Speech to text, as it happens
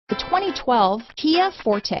2012 Kia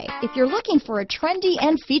Forte. If you're looking for a trendy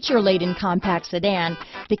and feature-laden compact sedan,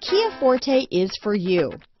 the Kia Forte is for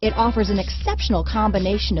you. It offers an exceptional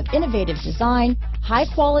combination of innovative design,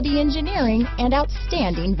 high-quality engineering, and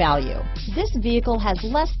outstanding value. This vehicle has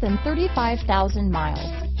less than 35,000 miles.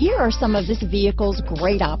 Here are some of this vehicle's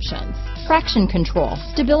great options: traction control,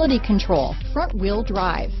 stability control, front-wheel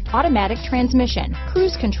drive, automatic transmission,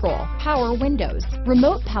 cruise control, power windows,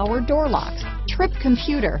 remote power door locks, trip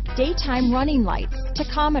computer, daytime running lights,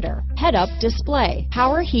 tachometer, head-up display,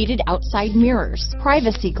 power heated outside mirrors,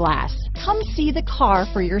 privacy glass. Come see the car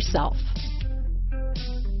for yourself.